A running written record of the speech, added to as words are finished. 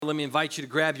Let me invite you to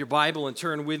grab your Bible and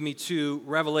turn with me to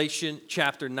Revelation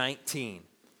chapter 19.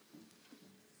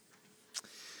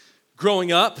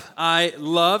 Growing up, I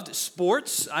loved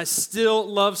sports. I still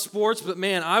love sports, but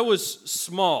man, I was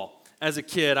small as a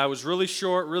kid. I was really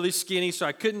short, really skinny, so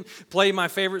I couldn't play my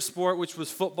favorite sport, which was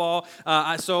football.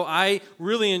 So I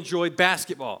really enjoyed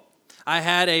basketball. I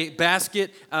had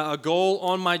a goal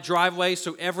on my driveway,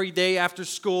 so every day after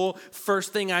school,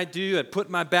 first thing I'd do, I'd put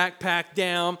my backpack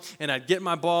down, and I'd get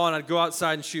my ball, and I'd go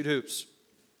outside and shoot hoops.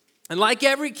 And like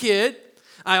every kid,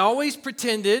 I always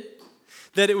pretended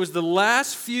that it was the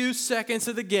last few seconds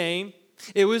of the game,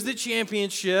 it was the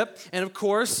championship, and of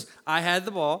course, I had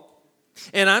the ball,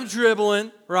 and I'm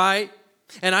dribbling, right?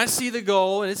 And I see the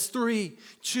goal, and it's 3,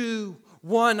 2,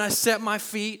 1, I set my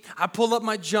feet, I pull up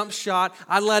my jump shot,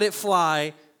 I let it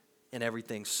fly, and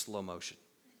everything's slow motion.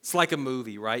 It's like a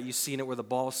movie, right? You've seen it where the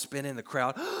ball's spinning, the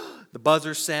crowd, the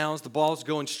buzzer sounds, the ball's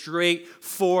going straight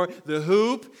for the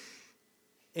hoop,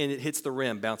 and it hits the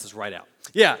rim, bounces right out.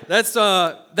 Yeah, that's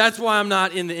why I'm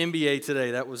not in the NBA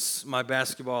today. That was my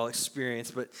basketball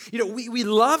experience. But, we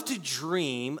love to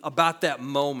dream about that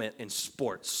moment in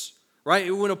sports.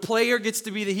 Right? When a player gets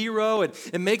to be the hero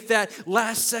and make that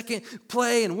last second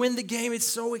play and win the game, it's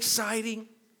so exciting.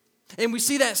 And we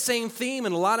see that same theme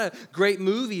in a lot of great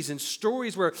movies and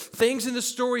stories where things in the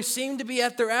story seem to be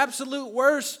at their absolute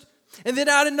worst. And then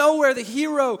out of nowhere, the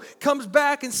hero comes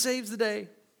back and saves the day.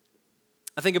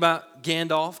 I think about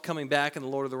Gandalf coming back in The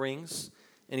Lord of the Rings.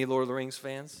 Any Lord of the Rings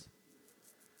fans?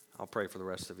 I'll pray for the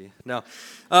rest of you. No.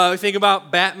 Think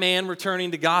about Batman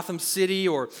returning to Gotham City,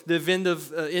 or the end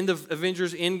of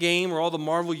Avengers Endgame, where all the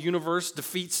Marvel Universe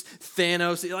defeats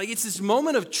Thanos. It's this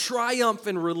moment of triumph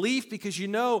and relief because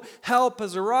help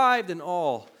has arrived and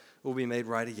all will be made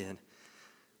right again.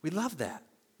 We love that.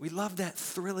 We love that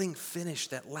thrilling finish,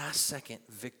 that last second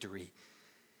victory.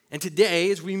 And today,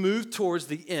 as we move towards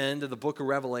the end of the book of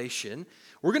Revelation,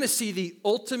 we're going to see the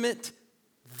ultimate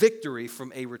victory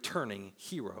from a returning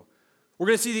hero. We're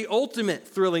going to see the ultimate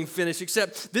thrilling finish,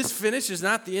 except this finish is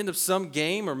not the end of some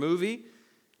game or movie.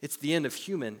 It's the end of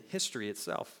human history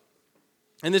itself.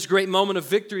 And this great moment of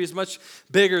victory is much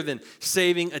bigger than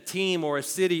saving a team or a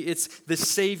city. It's the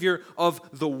Savior of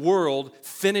the world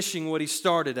finishing what he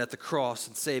started at the cross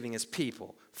and saving his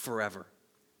people forever.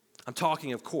 I'm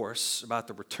talking, of course, about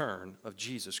the return of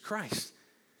Jesus Christ.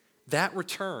 That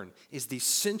return is the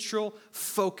central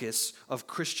focus of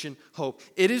Christian hope.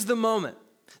 It is the moment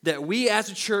that we as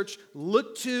a church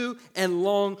look to and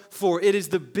long for. It is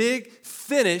the big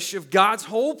finish of God's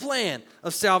whole plan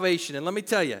of salvation. And let me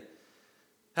tell you,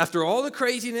 after all the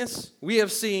craziness we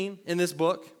have seen in this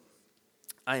book,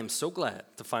 I am so glad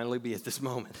to finally be at this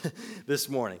moment this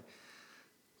morning.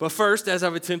 But first, as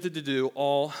I've attempted to do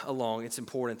all along, it's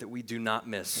important that we do not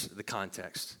miss the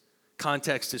context.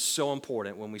 Context is so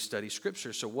important when we study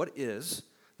Scripture. So what is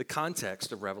the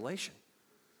context of Revelation?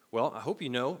 Well, I hope you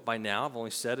know by now. I've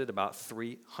only said it about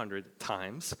 300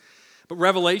 times. But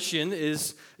Revelation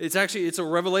it's a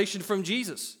revelation from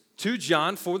Jesus to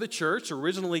John for the church,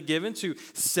 originally given to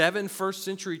 7 first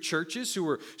century churches who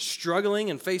were struggling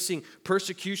and facing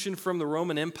persecution from the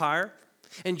Roman Empire.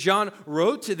 And John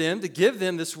wrote to them to give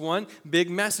them this one big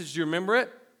message. Do you remember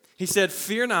it? He said,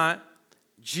 "Fear not,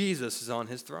 Jesus is on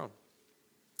his throne."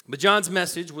 But John's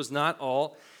message was not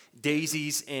all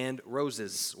daisies and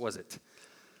roses, was it?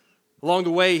 Along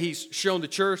the way, he's shown the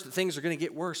church that things are going to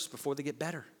get worse before they get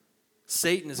better.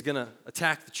 Satan is going to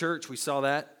attack the church. We saw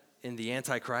that in the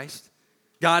Antichrist.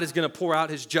 God is going to pour out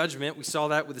his judgment. We saw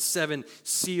that with the 7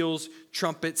 seals,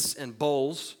 trumpets, and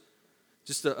bowls.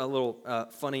 Just a little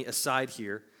funny aside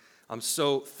here. I'm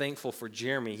so thankful for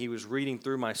Jeremy. He was reading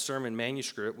through my sermon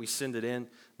manuscript. We send it in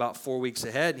about 4 weeks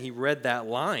ahead, and he read that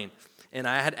line. And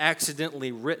I had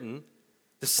accidentally written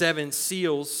the 7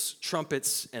 seals,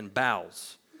 trumpets, and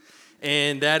bowls.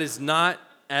 And that is not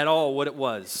at all what it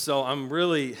was. So I'm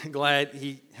really glad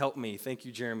he helped me. Thank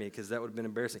you, Jeremy, because that would have been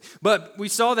embarrassing. But we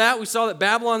saw that. We saw that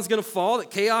Babylon's going to fall, that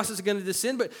chaos is going to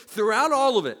descend. But throughout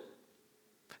all of it,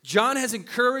 John has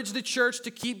encouraged the church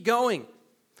to keep going.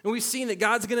 And we've seen that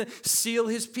God's going to seal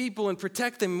his people and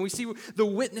protect them. And we see the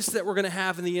witness that we're going to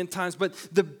have in the end times. But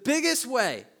the biggest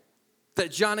way that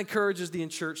John encourages the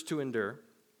church to endure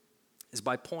is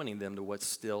by pointing them to what's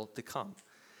still to come.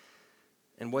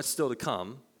 And what's still to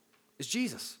come is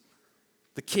Jesus.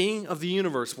 The King of the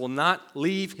universe will not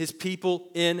leave his people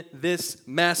in this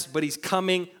mess, but he's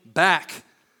coming back.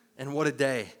 And what a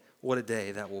day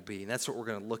that will be. And that's what we're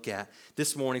going to look at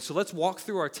this morning. So let's walk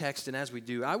through our text, and as we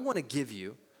do, I want to give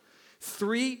you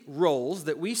 3 roles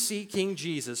that we see King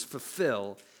Jesus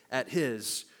fulfill at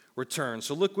his return.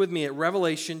 So look with me at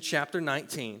Revelation chapter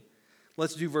 19.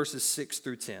 Let's do verses 6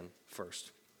 through 10 first.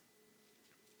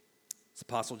 It's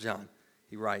Apostle John.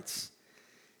 He writes,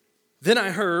 "Then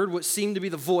I heard what seemed to be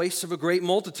the voice of a great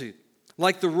multitude,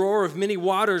 like the roar of many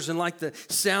waters and like the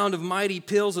sound of mighty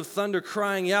peals of thunder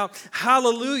crying out,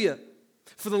 'Hallelujah!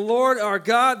 For the Lord our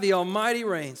God, the Almighty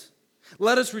reigns.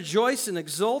 Let us rejoice and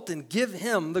exult and give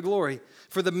him the glory.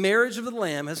 For the marriage of the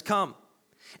Lamb has come,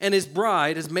 and his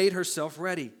bride has made herself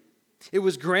ready. It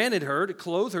was granted her to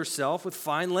clothe herself with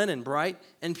fine linen, bright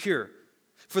and pure.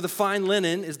 For the fine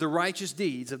linen is the righteous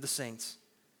deeds of the saints.'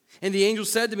 And the angel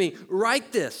said to me,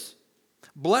 'Write this,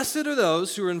 blessed are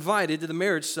those who are invited to the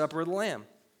marriage supper of the Lamb.'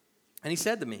 And he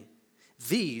said to me,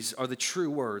 'These are the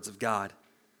true words of God.'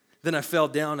 Then I fell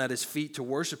down at his feet to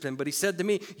worship him, but he said to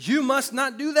me, 'You must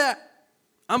not do that.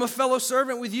 I'm a fellow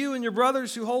servant with you and your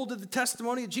brothers who hold to the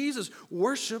testimony of Jesus.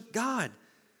 Worship God.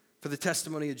 For the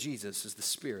testimony of Jesus is the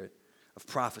spirit of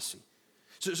prophecy.'"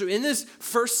 So in this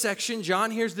first section,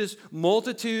 John hears this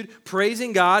multitude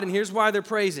praising God, and here's why they're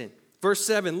praising. Verse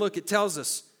 7, look, it tells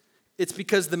us, it's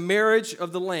because the marriage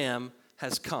of the Lamb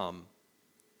has come,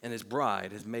 and his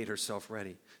bride has made herself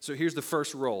ready. So here's the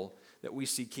first role that we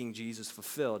see King Jesus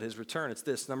fulfill at his return. It's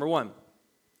this. Number one,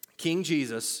 King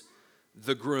Jesus,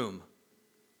 the groom.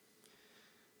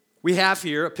 We have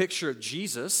here a picture of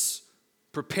Jesus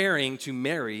preparing to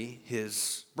marry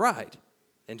his bride.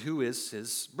 And who is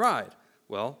his bride?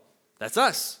 Well, that's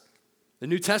us. The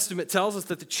New Testament tells us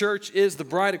that the church is the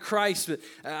bride of Christ. But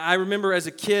I remember as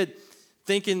a kid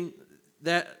thinking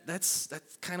that's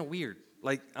kind of weird.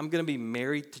 Like, I'm going to be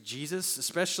married to Jesus,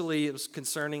 especially it was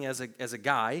concerning as a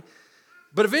guy.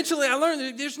 But eventually I learned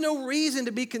that there's no reason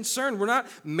to be concerned. We're not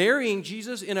marrying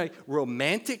Jesus in a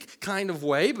romantic kind of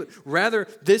way, but rather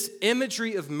this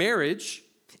imagery of marriage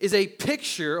is a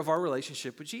picture of our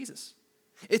relationship with Jesus.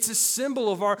 It's a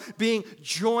symbol of our being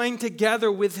joined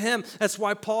together with him. That's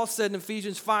why Paul said in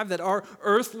Ephesians 5 that our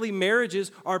earthly marriages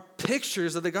are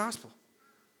pictures of the gospel.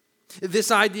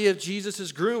 This idea of Jesus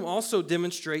as groom also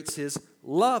demonstrates his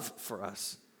love for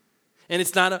us. And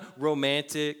it's not a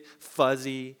romantic,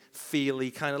 fuzzy,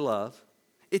 feely kind of love.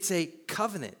 It's a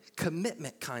covenant,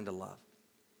 commitment kind of love.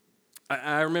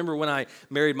 I remember when I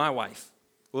married my wife.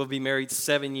 We'll be married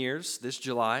 7 years this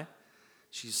July.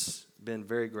 She's been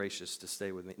very gracious to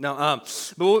stay with me.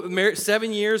 But we'll married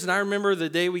 7 years, and I remember the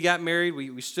day we got married,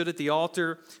 we stood at the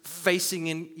altar facing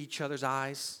in each other's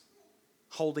eyes,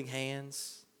 holding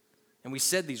hands. And we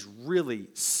said these really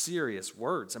serious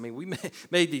words. I mean, we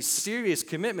made these serious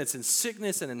commitments in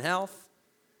sickness and in health.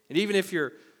 And even if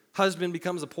your husband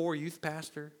becomes a poor youth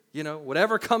pastor,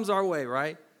 whatever comes our way,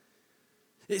 right?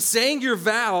 Saying your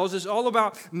vows is all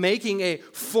about making a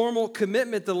formal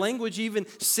commitment. The language even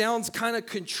sounds kind of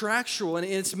contractual, and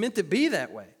it's meant to be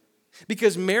that way.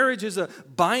 Because marriage is a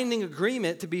binding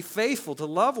agreement to be faithful, to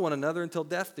love one another until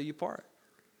death do you part.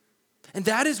 And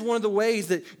that is one of the ways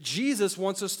that Jesus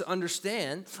wants us to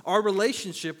understand our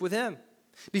relationship with him.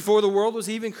 Before the world was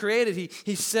even created,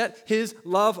 he set his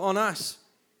love on us.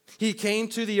 He came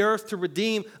to the earth to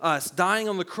redeem us, dying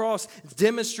on the cross,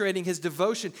 demonstrating his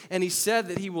devotion. And he said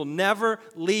that he will never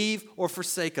leave or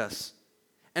forsake us.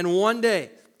 And one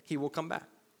day, he will come back.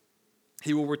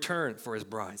 He will return for his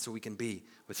bride so we can be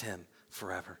with him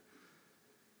forever.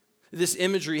 This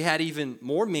imagery had even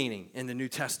more meaning in the New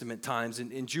Testament times.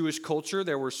 In Jewish culture,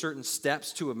 there were certain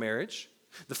steps to a marriage.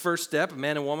 The first step, a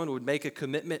man and woman would make a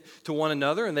commitment to one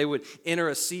another, and they would enter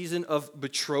a season of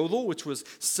betrothal, which was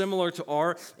similar to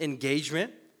our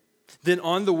engagement. Then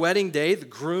on the wedding day, the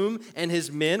groom and his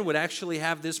men would actually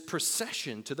have this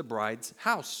procession to the bride's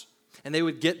house. And they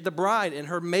would get the bride and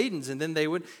her maidens, and then they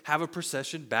would have a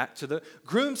procession back to the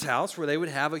groom's house where they would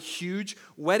have a huge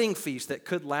wedding feast that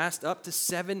could last up to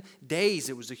 7 days.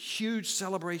 It was a huge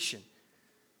celebration.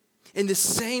 In the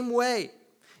same way,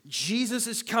 Jesus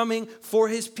is coming for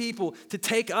his people to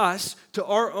take us to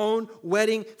our own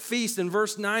wedding feast. In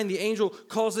verse 9, the angel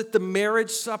calls it the marriage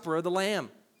supper of the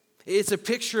Lamb. It's a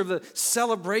picture of the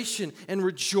celebration and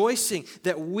rejoicing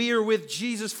that we are with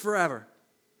Jesus forever,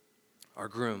 our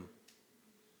groom.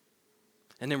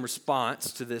 And in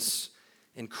response to this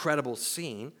incredible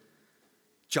scene,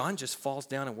 John just falls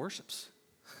down and worships.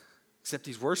 Except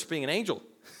he's worshiping an angel.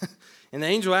 And the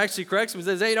angel actually corrects him and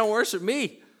says, "Hey, don't worship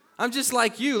me. I'm just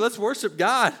like you. Let's worship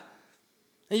God."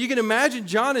 And you can imagine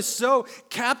John is so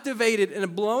captivated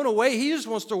and blown away. He just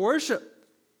wants to worship.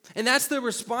 And that's the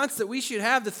response that we should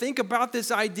have to think about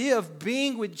this idea of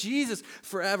being with Jesus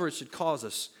forever. It should cause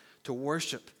us to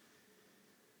worship.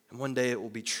 And one day it will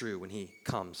be true when he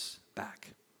comes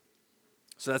back.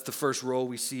 So that's the first role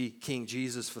we see King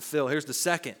Jesus fulfill. Here's the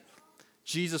second.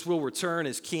 Jesus will return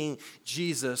as King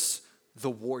Jesus the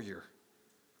warrior.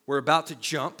 We're about to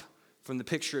jump from the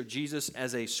picture of Jesus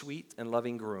as a sweet and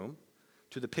loving groom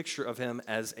to the picture of him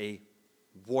as a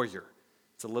warrior.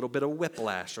 It's a little bit of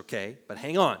whiplash, okay? But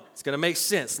hang on. It's going to make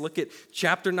sense. Look at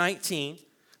chapter 19,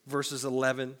 verses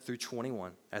 11 through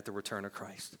 21 at the return of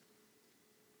Christ.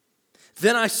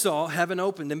 Then I saw heaven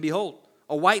opened, and behold,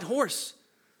 a white horse.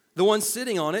 The one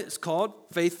sitting on it is called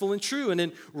Faithful and True, and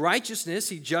in righteousness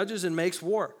he judges and makes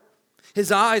war.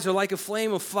 His eyes are like a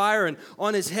flame of fire, and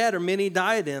on his head are many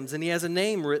diadems, and he has a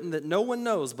name written that no one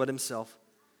knows but himself.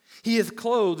 He is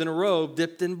clothed in a robe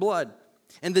dipped in blood,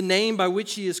 and the name by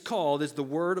which he is called is the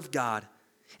Word of God.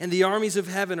 And the armies of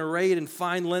heaven, arrayed in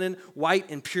fine linen, white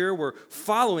and pure, were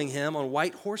following him on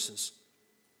white horses.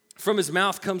 From his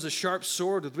mouth comes a sharp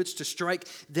sword with which to strike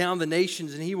down the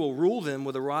nations, and he will rule them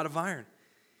with a rod of iron.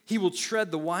 He will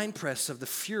tread the winepress of the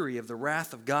fury of the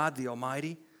wrath of God the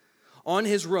Almighty. On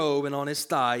his robe and on his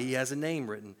thigh he has a name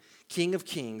written, King of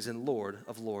Kings and Lord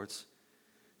of Lords.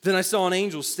 Then I saw an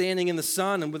angel standing in the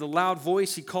sun, and with a loud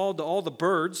voice he called to all the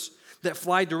birds that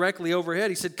fly directly overhead.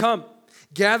 He said, "Come,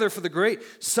 gather for the great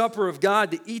supper of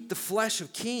God, to eat the flesh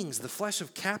of kings, the flesh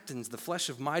of captains, the flesh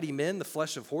of mighty men, the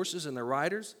flesh of horses and their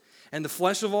riders, and the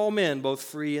flesh of all men, both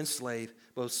free and slave,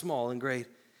 both small and great."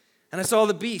 And I saw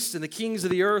the beasts and the kings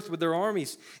of the earth with their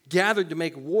armies gathered to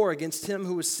make war against him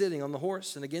who was sitting on the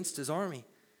horse and against his army.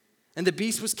 And the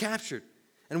beast was captured,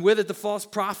 and with it the false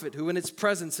prophet who in its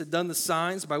presence had done the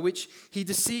signs by which he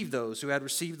deceived those who had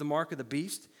received the mark of the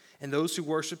beast and those who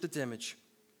worshipped its image.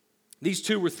 These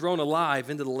two were thrown alive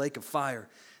into the lake of fire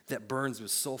that burns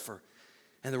with sulfur.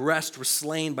 And the rest were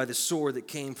slain by the sword that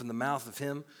came from the mouth of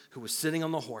him who was sitting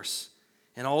on the horse.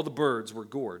 And all the birds were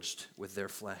gorged with their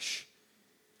flesh.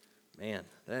 Man,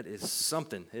 that is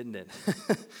something, isn't it?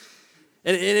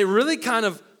 and it really kind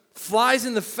of flies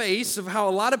in the face of how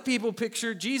a lot of people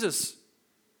picture Jesus.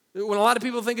 When a lot of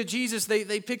people think of Jesus,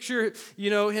 they picture,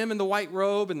 him in the white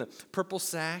robe and the purple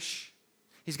sash.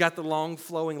 He's got the long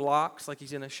flowing locks like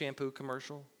he's in a shampoo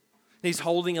commercial. And he's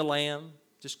holding a lamb,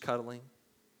 just cuddling.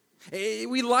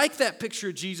 We like that picture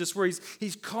of Jesus where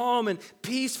he's calm and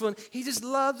peaceful and he just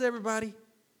loves everybody.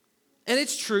 And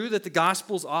it's true that the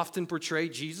Gospels often portray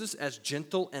Jesus as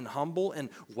gentle and humble and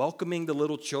welcoming to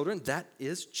little children. That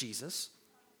is Jesus.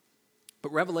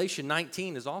 But Revelation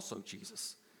 19 is also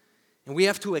Jesus. And we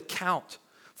have to account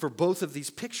for both of these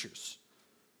pictures.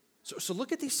 So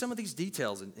look at some of these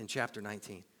details in chapter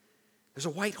 19. There's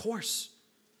a white horse.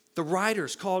 The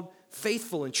rider's called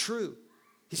Faithful and True.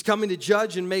 He's coming to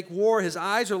judge and make war. His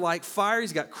eyes are like fire.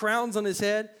 He's got crowns on his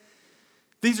head.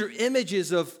 These are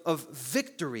images of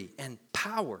victory and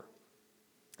power.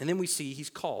 And then we see he's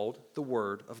called the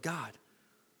Word of God.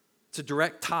 It's a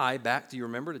direct tie back, do you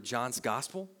remember, to John's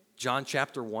Gospel? John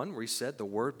chapter 1, where he said the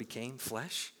Word became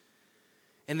flesh.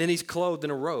 And then he's clothed in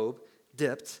a robe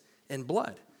dipped in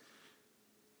blood.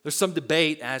 There's some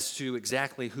debate as to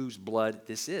exactly whose blood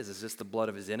this is. Is this the blood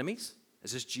of his enemies?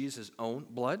 Is this Jesus' own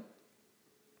blood?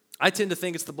 I tend to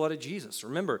think it's the blood of Jesus.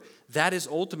 Remember, that is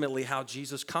ultimately how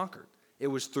Jesus conquered. It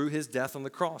was through his death on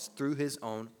the cross, through his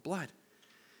own blood.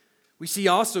 We see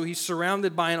also he's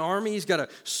surrounded by an army. He's got a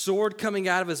sword coming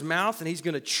out of his mouth, and he's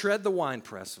going to tread the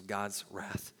winepress of God's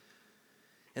wrath.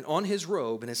 And on his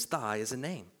robe and his thigh is a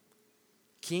name,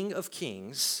 King of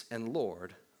Kings and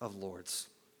Lord of Lords.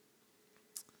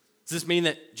 Does this mean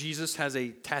that Jesus has a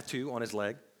tattoo on his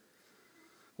leg?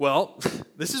 Well,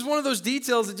 this is one of those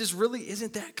details that just really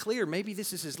isn't that clear. Maybe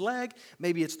this is his leg.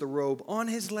 Maybe it's the robe on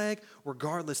his leg.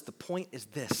 Regardless, the point is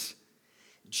this.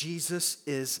 Jesus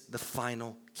is the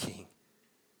final king.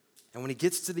 And when he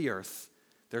gets to the earth,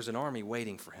 there's an army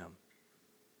waiting for him.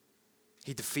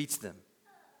 He defeats them.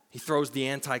 He throws the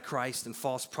Antichrist and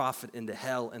false prophet into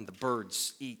hell, and the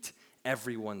birds eat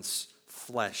everyone's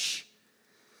flesh.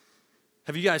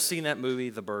 Have you guys seen that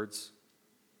movie, The Birds?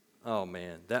 Oh,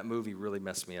 man, that movie really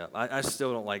messed me up. I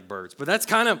still don't like birds. But that's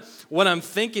kind of what I'm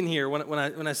thinking here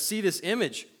when I see this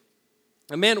image.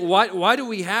 And man, why do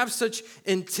we have such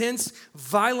intense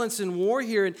violence and war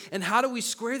here? And how do we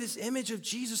square this image of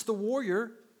Jesus the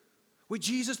warrior with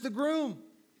Jesus the groom?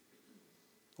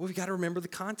 Well, we've got to remember the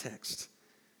context.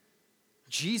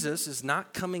 Jesus is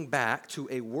not coming back to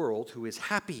a world who is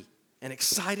happy and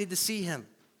excited to see him.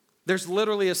 There's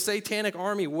literally a satanic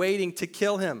army waiting to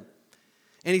kill him.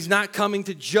 And he's not coming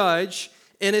to judge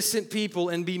innocent people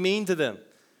and be mean to them,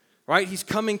 right? He's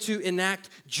coming to enact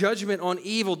judgment on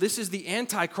evil. This is the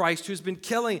Antichrist who's been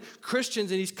killing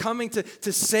Christians, and he's coming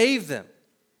to save them.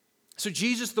 So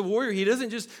Jesus the warrior, he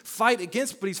doesn't just fight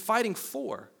against, but he's fighting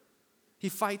for. He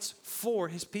fights for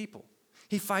his people.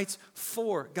 He fights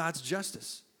for God's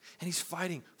justice. And he's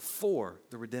fighting for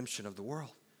the redemption of the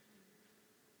world.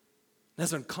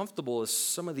 As uncomfortable as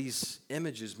some of these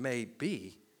images may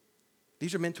be,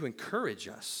 these are meant to encourage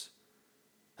us.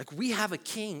 Like, we have a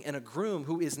king and a groom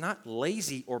who is not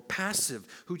lazy or passive,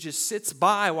 who just sits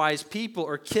by while his people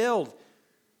are killed.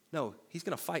 No, he's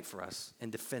going to fight for us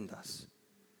and defend us.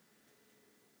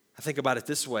 I think about it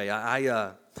this way.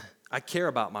 I care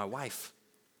about my wife.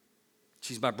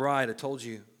 She's my bride. I told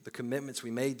you the commitments we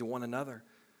made to one another.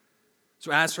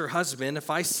 So as her husband,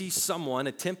 if I see someone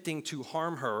attempting to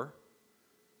harm her,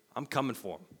 I'm coming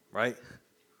for him, right?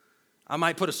 I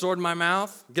might put a sword in my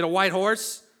mouth, get a white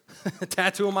horse, a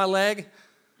tattoo on my leg.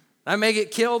 I may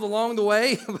get killed along the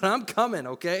way, but I'm coming,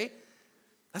 okay?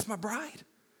 That's my bride.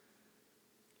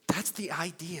 That's the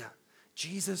idea.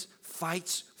 Jesus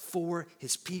fights for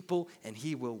his people, and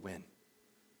he will win.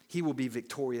 He will be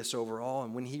victorious over all,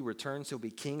 and when he returns, he'll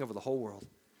be king over the whole world.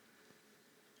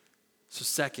 So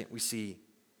second, we see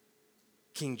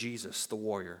King Jesus, the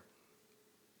warrior.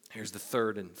 Here's the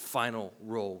third and final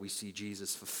role we see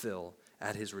Jesus fulfill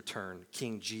at his return.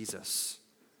 King Jesus,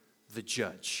 the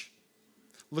judge.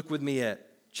 Look with me at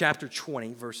chapter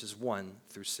 20, verses 1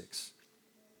 through 6.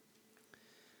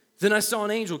 Then I saw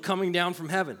an angel coming down from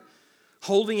heaven,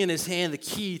 holding in his hand the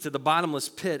key to the bottomless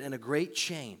pit and a great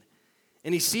chain.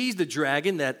 And he seized the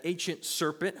dragon, that ancient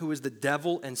serpent who is the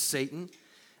devil and Satan,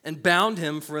 and bound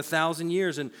him for 1,000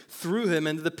 years and threw him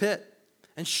into the pit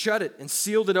and shut it and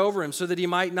sealed it over him so that he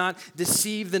might not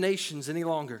deceive the nations any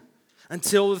longer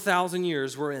until the 1,000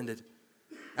 years were ended.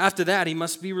 After that, he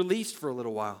must be released for a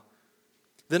little while.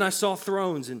 Then I saw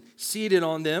thrones, and seated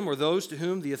on them were those to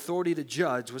whom the authority to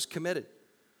judge was committed.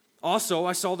 Also,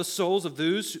 I saw the souls of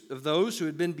those who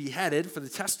had been beheaded for the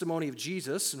testimony of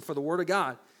Jesus and for the word of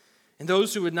God, and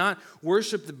those who had not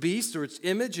worshipped the beast or its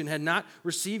image and had not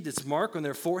received its mark on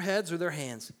their foreheads or their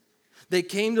hands. They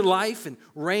came to life and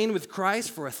reigned with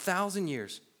Christ for 1,000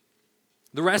 years.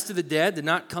 The rest of the dead did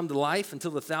not come to life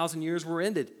until the 1,000 years were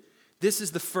ended. This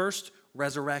is the first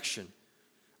resurrection.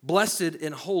 Blessed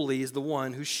and holy is the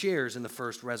one who shares in the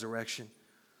first resurrection.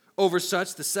 Over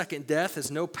such, the second death has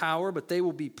no power, but they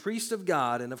will be priests of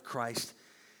God and of Christ,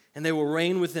 and they will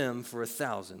reign with him for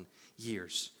 1,000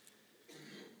 years.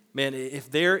 Man, if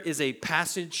there is a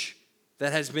passage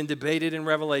that has been debated in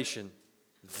Revelation,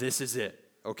 this is it,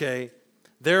 okay?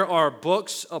 There are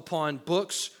books upon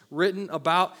books written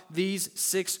about these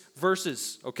 6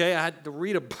 verses, okay? I had to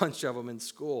read a bunch of them in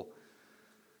school.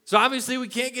 So obviously we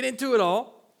can't get into it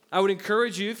all. I would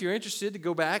encourage you, if you're interested, to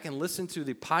go back and listen to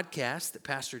the podcast that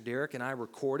Pastor Derek and I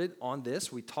recorded on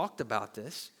this. We talked about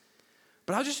this.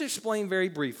 But I'll just explain very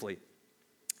briefly.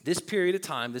 This period of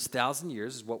time, this 1,000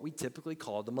 years, is what we typically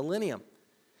call the millennium.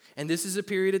 And this is a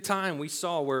period of time we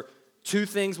saw where 2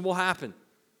 things will happen.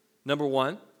 Number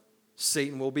 1,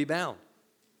 Satan will be bound.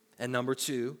 And number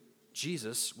 2,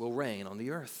 Jesus will reign on the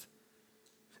earth.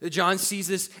 John sees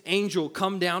this angel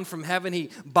come down from heaven.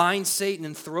 He binds Satan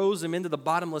and throws him into the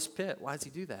bottomless pit. Why does he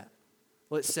do that?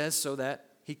 Well, it says so that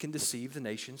he can deceive the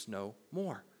nations no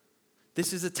more.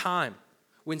 This is a time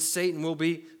when Satan will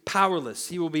be powerless.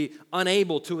 He will be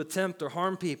unable to attempt or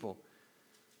harm people.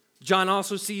 John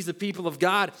also sees the people of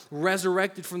God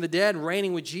resurrected from the dead,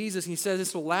 reigning with Jesus. And he says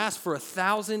this will last for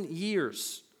 1,000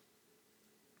 years.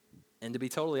 And to be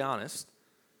totally honest,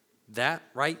 that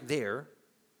right there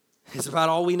is about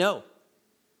all we know.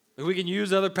 We can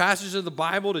use other passages of the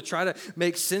Bible to try to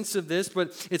make sense of this,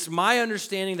 but it's my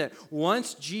understanding that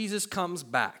once Jesus comes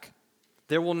back,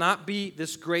 there will not be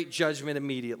this great judgment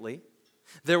immediately.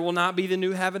 There will not be the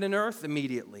new heaven and earth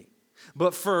immediately.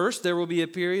 But first, there will be a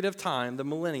period of time, the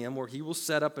millennium, where he will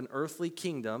set up an earthly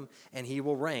kingdom and he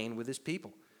will reign with his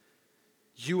people.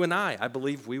 You and I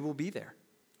believe we will be there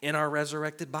in our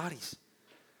resurrected bodies.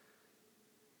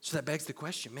 So that begs the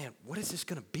question, man, what is this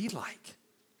going to be like?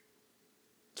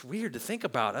 It's weird to think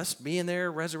about us being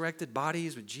there, resurrected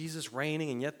bodies with Jesus reigning,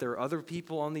 and yet there are other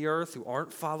people on the earth who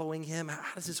aren't following him.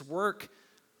 How does this work?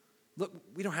 Look,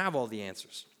 we don't have all the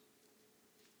answers.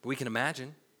 But we can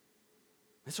imagine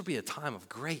this will be a time of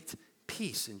great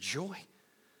peace and joy.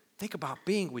 Think about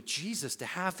being with Jesus, to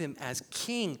have him as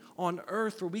king on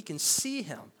earth where we can see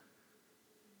him.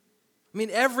 I mean,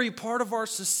 every part of our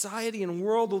society and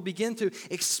world will begin to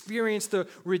experience the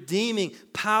redeeming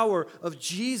power of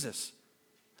Jesus.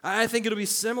 I think it'll be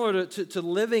similar to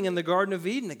living in the Garden of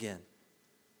Eden again.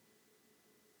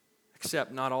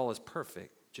 Except not all is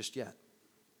perfect just yet.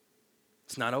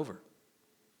 It's not over.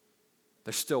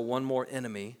 There's still one more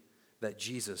enemy that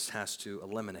Jesus has to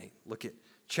eliminate. Look at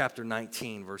chapter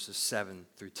 19, verses 7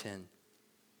 through 10.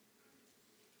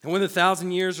 And when the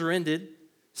 1,000 years are ended,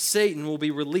 Satan will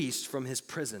be released from his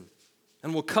prison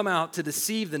and will come out to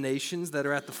deceive the nations that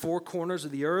are at the four corners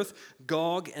of the earth,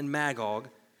 Gog and Magog,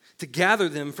 to gather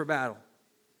them for battle.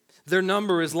 Their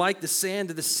number is like the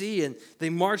sand of the sea, and they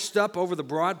marched up over the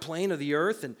broad plain of the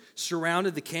earth and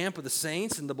surrounded the camp of the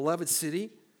saints and the beloved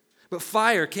city. But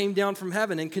fire came down from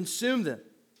heaven and consumed them.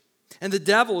 And the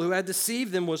devil who had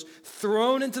deceived them was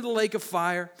thrown into the lake of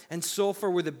fire and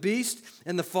sulfur where the beast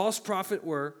and the false prophet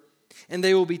were, and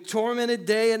they will be tormented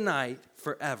day and night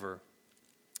forever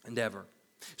and ever.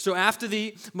 So after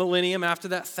the millennium, after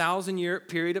that 1,000-year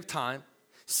period of time,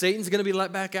 Satan's going to be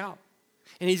let back out.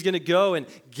 And he's going to go and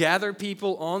gather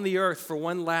people on the earth for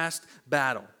one last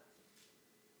battle.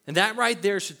 And that right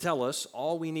there should tell us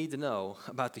all we need to know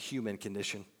about the human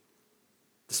condition.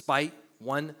 Despite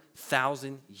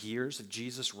 1,000 years of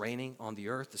Jesus reigning on the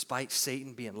earth, despite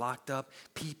Satan being locked up,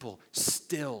 people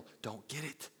still don't get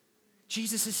it.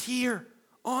 Jesus is here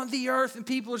on the earth, and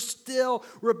people are still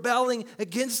rebelling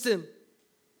against him.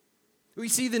 We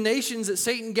see the nations that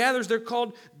Satan gathers, they're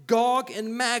called Gog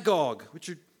and Magog, which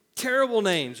are terrible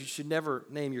names. You should never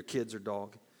name your kids or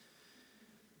dog.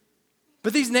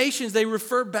 But these nations, they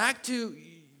refer back to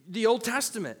the Old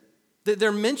Testament.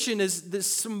 They're mentioned as the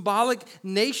symbolic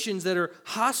nations that are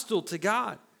hostile to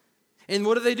God. And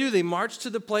what do? They march to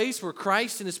the place where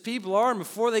Christ and his people are, and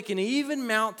before they can even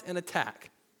mount an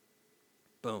attack,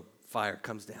 boom, fire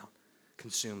comes down,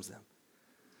 consumes them.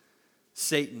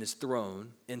 Satan is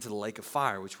thrown into the lake of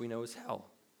fire, which we know is hell.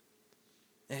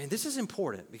 And this is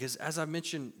important because, as I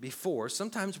mentioned before,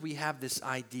 sometimes we have this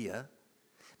idea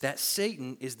that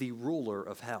Satan is the ruler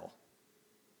of hell,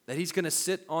 that he's going to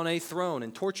sit on a throne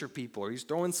and torture people, or he's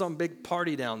throwing some big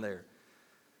party down there.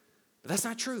 But that's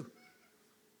not true.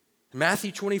 In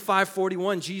Matthew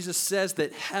 25:41, Jesus says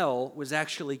that hell was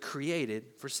actually created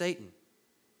for Satan.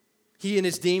 He and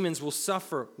his demons will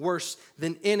suffer worse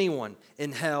than anyone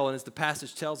in hell, and as the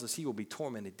passage tells us, he will be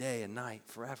tormented day and night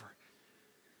forever.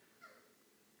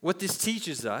 What this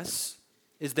teaches us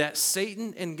is that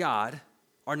Satan and God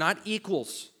are not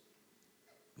equals.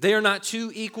 They are not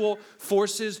two equal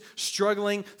forces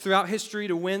struggling throughout history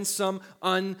to win some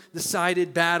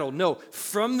undecided battle. No,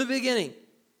 from the beginning,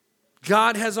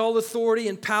 God has all authority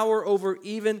and power over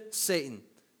even Satan.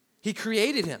 He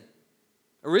created him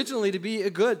originally to be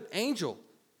a good angel,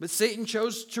 but Satan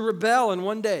chose to rebel, and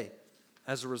one day,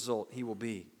 as a result, he will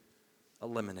be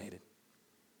eliminated.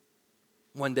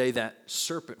 One day that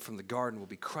serpent from the garden will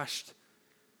be crushed.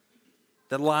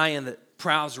 The lion that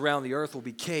prowls around the earth will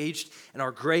be caged, and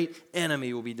our great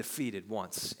enemy will be defeated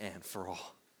once and for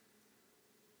all.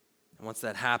 And once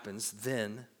that happens,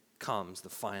 then comes the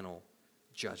final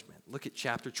judgment. Look at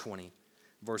chapter 20,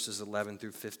 verses 11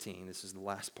 through 15. This is the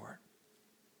last part.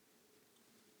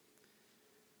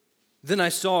 Then I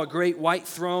saw a great white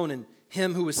throne and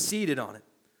him who was seated on it.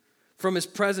 From his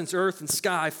presence, earth and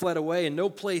sky fled away, and no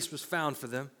place was found for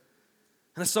them.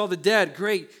 And I saw the dead,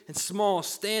 great and small,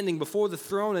 standing before the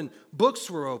throne, and books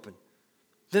were opened.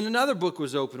 Then another book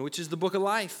was opened, which is the book of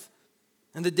life.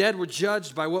 And the dead were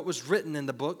judged by what was written in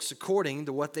the books according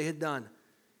to what they had done.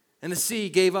 And the sea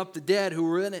gave up the dead who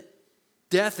were in it.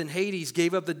 Death and Hades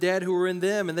gave up the dead who were in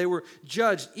them, and they were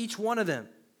judged, each one of them,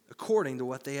 according to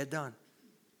what they had done.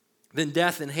 Then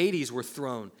death and Hades were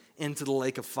thrown into the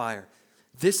lake of fire.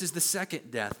 This is the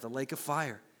second death, the lake of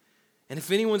fire. And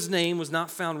if anyone's name was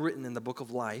not found written in the book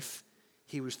of life,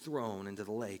 he was thrown into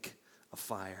the lake of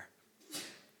fire.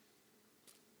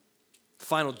 The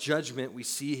final judgment we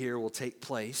see here will take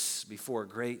place before a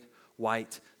great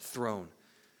white throne.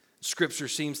 Scripture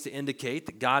seems to indicate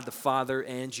that God the Father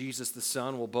and Jesus the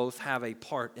Son will both have a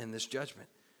part in this judgment.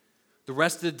 The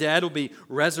rest of the dead will be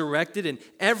resurrected, and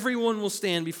everyone will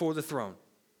stand before the throne.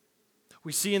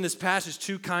 We see in this passage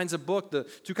two kinds of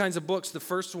books. The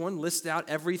first one lists out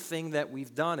everything that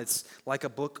we've done. It's like a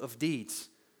book of deeds.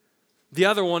 The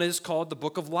other one is called the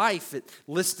book of life. It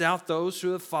lists out those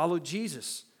who have followed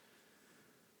Jesus.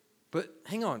 But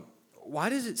hang on, why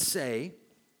does it say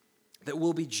that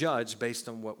we'll be judged based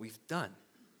on what we've done?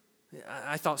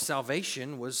 I thought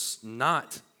salvation was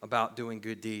not about doing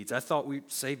good deeds. I thought we were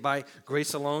saved by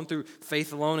grace alone, through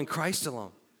faith alone, in Christ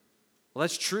alone. Well,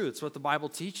 that's true. It's what the Bible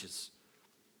teaches.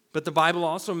 But the Bible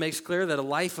also makes clear that a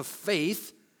life of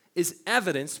faith is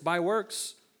evidenced by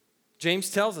works. James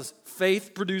tells us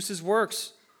faith produces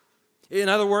works. In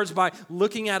other words, by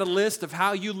looking at a list of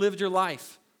how you lived your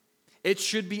life, it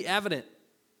should be evident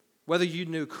whether you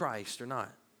knew Christ or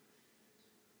not.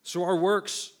 So our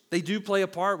works, they do play a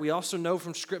part. We also know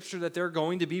from Scripture that there are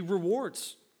going to be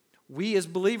rewards. We as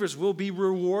believers will be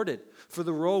rewarded for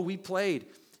the role we played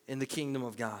in the kingdom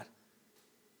of God.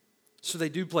 So they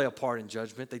do play a part in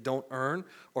judgment. They don't earn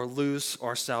or lose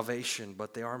our salvation,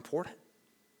 but they are important.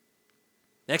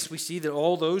 Next, we see that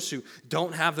all those who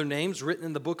don't have their names written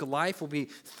in the book of life will be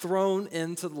thrown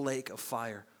into the lake of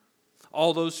fire.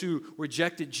 All those who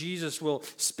rejected Jesus will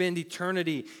spend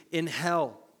eternity in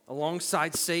hell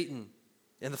alongside Satan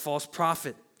and the false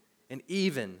prophet and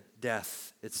even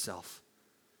death itself.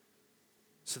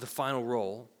 So the final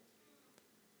role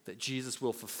that Jesus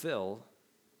will fulfill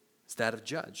is that of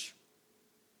judge.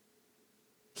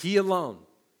 He alone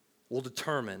will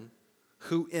determine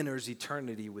who enters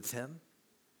eternity with him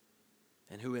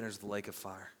and who enters the lake of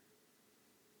fire.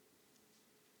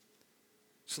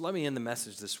 So let me end the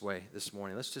message this way this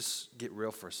morning. Let's just get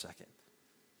real for a second.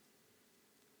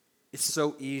 It's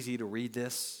so easy to read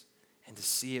this and to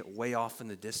see it way off in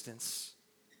the distance.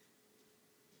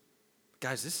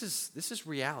 Guys, this is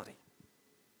reality.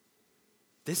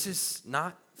 This is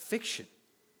not fiction.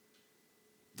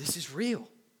 This is real.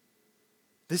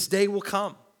 This day will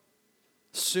come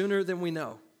sooner than we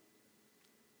know,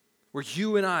 where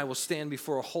you and I will stand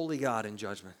before a holy God in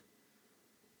judgment.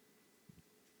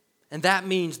 And that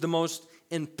means the most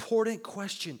important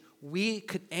question we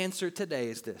could answer today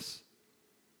is this: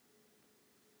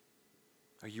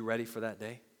 are you ready for that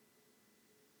day?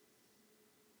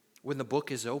 When the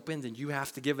book is opened and you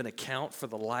have to give an account for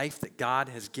the life that God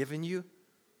has given you,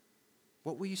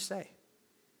 what will you say?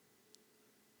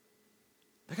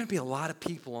 There are going to be a lot of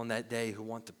people on that day who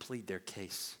want to plead their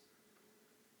case.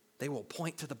 They will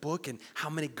point to the book and how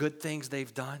many good things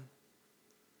they've done.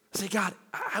 Say, God,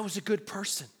 I was a good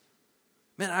person.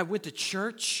 Man, I went to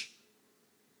church.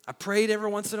 I prayed every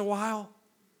once in a while.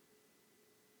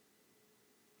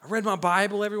 I read my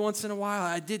Bible every once in a while.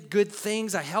 I did good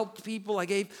things. I helped people. I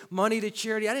gave money to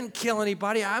charity. I didn't kill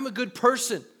anybody. I'm a good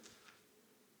person.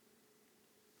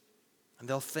 And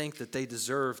they'll think that they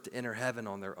deserve to enter heaven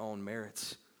on their own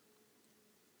merits.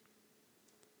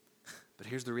 But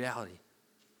here's the reality.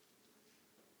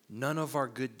 None of our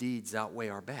good deeds outweigh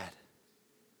our bad.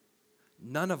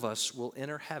 None of us will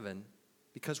enter heaven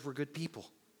because we're good people.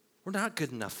 We're not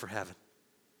good enough for heaven.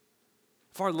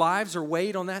 If our lives are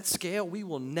weighed on that scale, we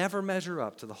will never measure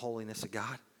up to the holiness of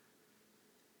God.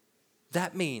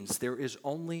 That means there is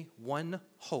only one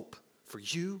hope for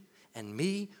you and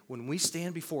me when we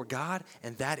stand before God,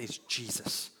 and that is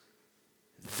Jesus.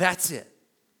 That's it.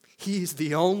 He is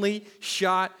the only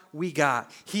shot we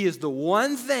got. He is the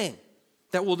one thing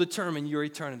that will determine your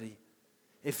eternity.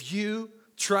 If you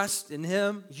trust in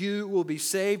him, you will be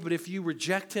saved. But if you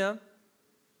reject him,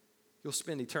 you'll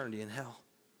spend eternity in hell.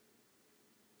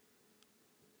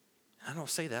 I don't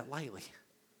say that lightly.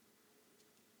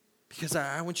 Because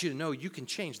I want you to know you can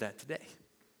change that today.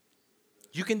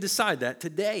 You can decide that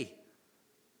today.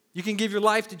 You can give your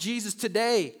life to Jesus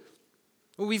today.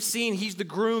 Well, we've seen he's the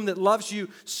groom that loves you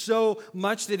so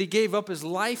much that he gave up his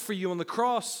life for you on the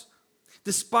cross.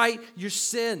 Despite your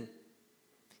sin,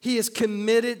 he is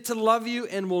committed to love you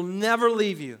and will never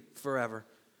leave you forever.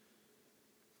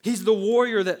 He's the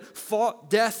warrior that fought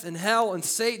death and hell and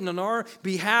Satan on our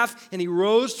behalf, and he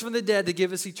rose from the dead to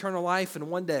give us eternal life. And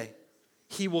one day,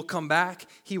 he will come back.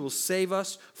 He will save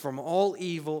us from all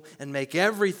evil and make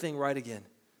everything right again.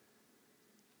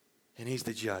 And he's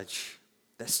the judge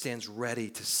that stands ready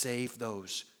to save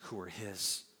those who are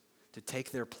his, to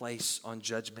take their place on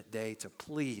judgment day, to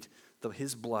plead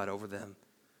his blood over them.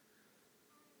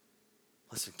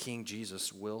 Listen, King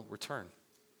Jesus will return.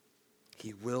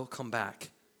 He will come back.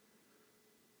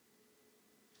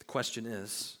 The question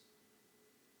is,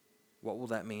 what will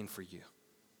that mean for you?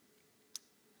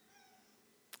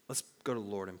 Let's go to the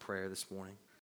Lord in prayer this morning.